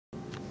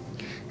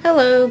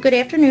Hello, good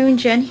afternoon.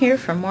 Jen here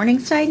from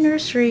Morningside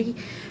Nursery.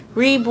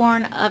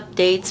 Reborn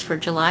updates for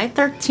July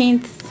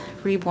 13th.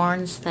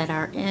 Reborns that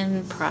are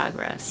in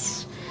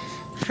progress.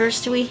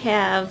 First we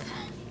have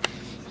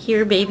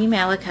here baby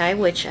Malachi,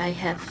 which I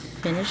have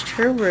finished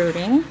her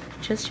rooting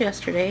just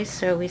yesterday,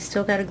 so we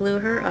still got to glue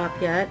her up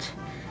yet,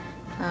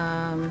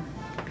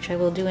 which I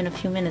will do in a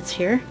few minutes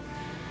here.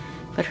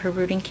 But her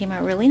rooting came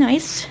out really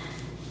nice.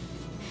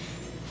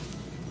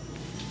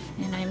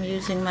 And I'm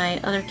using my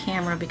other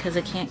camera because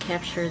I can't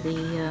capture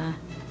the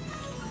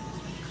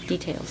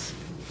details.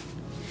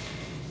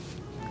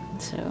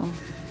 So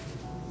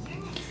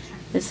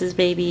this is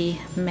baby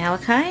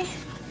Malachi,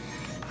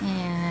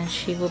 and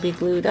she will be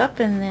glued up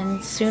and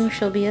then soon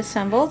she'll be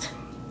assembled.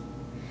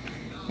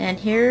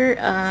 And here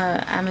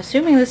I'm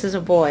assuming this is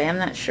a boy, I'm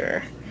not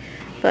sure,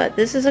 but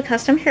this is a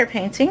custom hair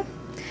painting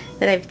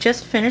that I've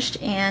just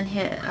finished,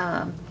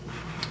 and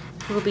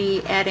we'll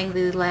be adding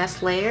the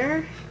last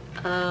layer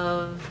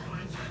of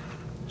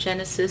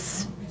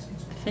Genesis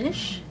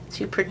finish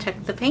to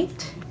protect the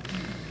paint.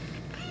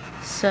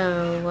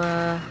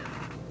 So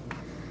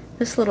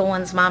this little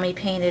one's mommy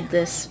painted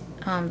this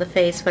the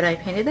face, but I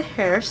painted the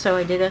hair, so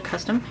I did a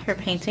custom hair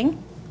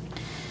painting,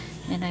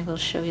 and I will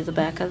show you the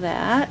back of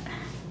that.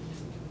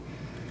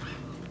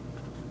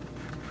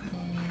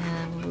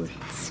 And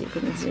let's see if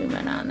we can zoom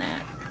in on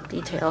that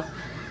detail.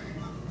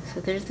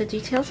 So there's the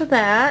details of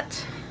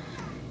that.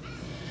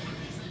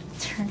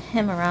 Turn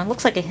him around.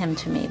 Looks like a him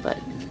to me, but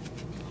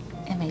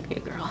it may be a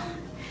girl.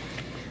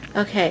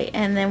 Okay,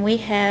 and then we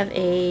have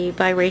a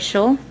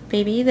biracial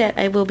baby that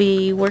I will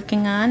be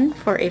working on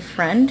for a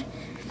friend.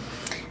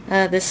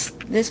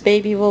 This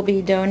baby will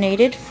be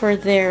donated for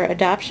their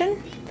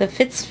adoption, the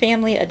Fitz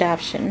family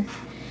adoption.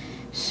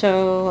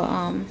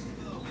 So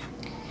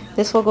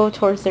this will go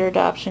towards their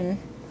adoption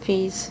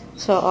fees.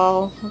 So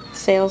all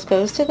sales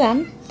goes to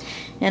them,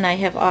 and I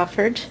have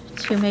offered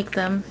to make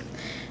them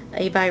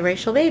a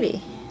biracial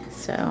baby.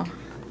 So.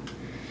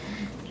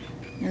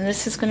 And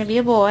this is going to be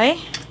a boy,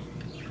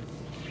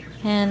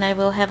 and I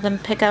will have them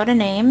pick out a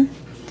name,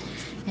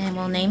 and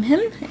we'll name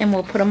him, and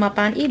we'll put him up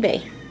on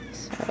eBay.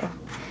 So,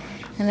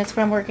 and that's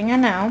what I'm working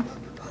on now.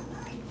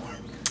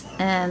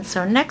 And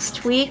so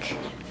next week,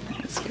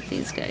 let's get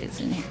these guys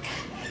in here.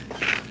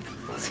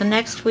 So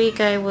next week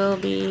I will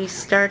be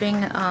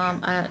starting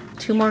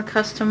 2 more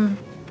custom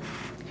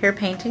hair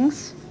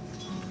paintings.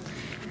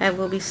 I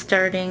will be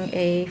starting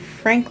a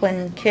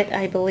Franklin kit,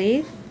 I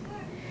believe.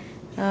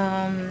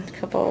 A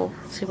couple,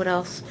 let's see what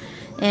else,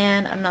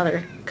 and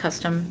another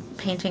custom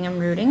painting and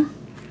rooting.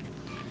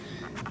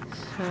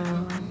 So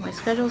my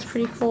schedule is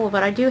pretty full,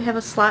 but I do have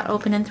a slot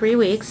open in 3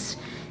 weeks.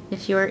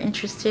 If you are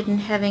interested in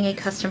having a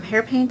custom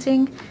hair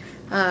painting,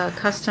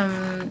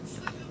 custom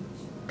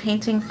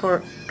painting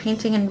for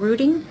painting and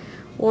rooting,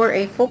 or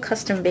a full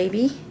custom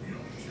baby,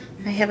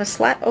 I have a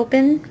slot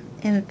open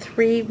in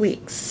 3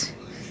 weeks.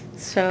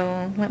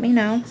 So let me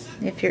know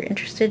if you're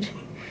interested.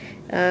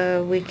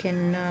 We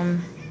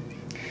can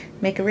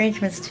make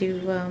arrangements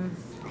to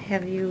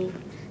have you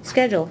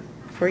schedule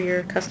for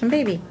your custom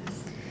baby.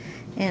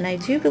 And I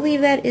do believe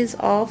that is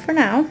all for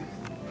now.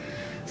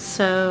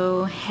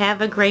 So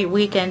have a great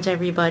weekend,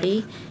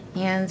 everybody,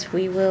 and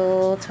we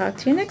will talk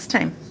to you next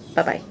time.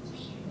 Bye-bye.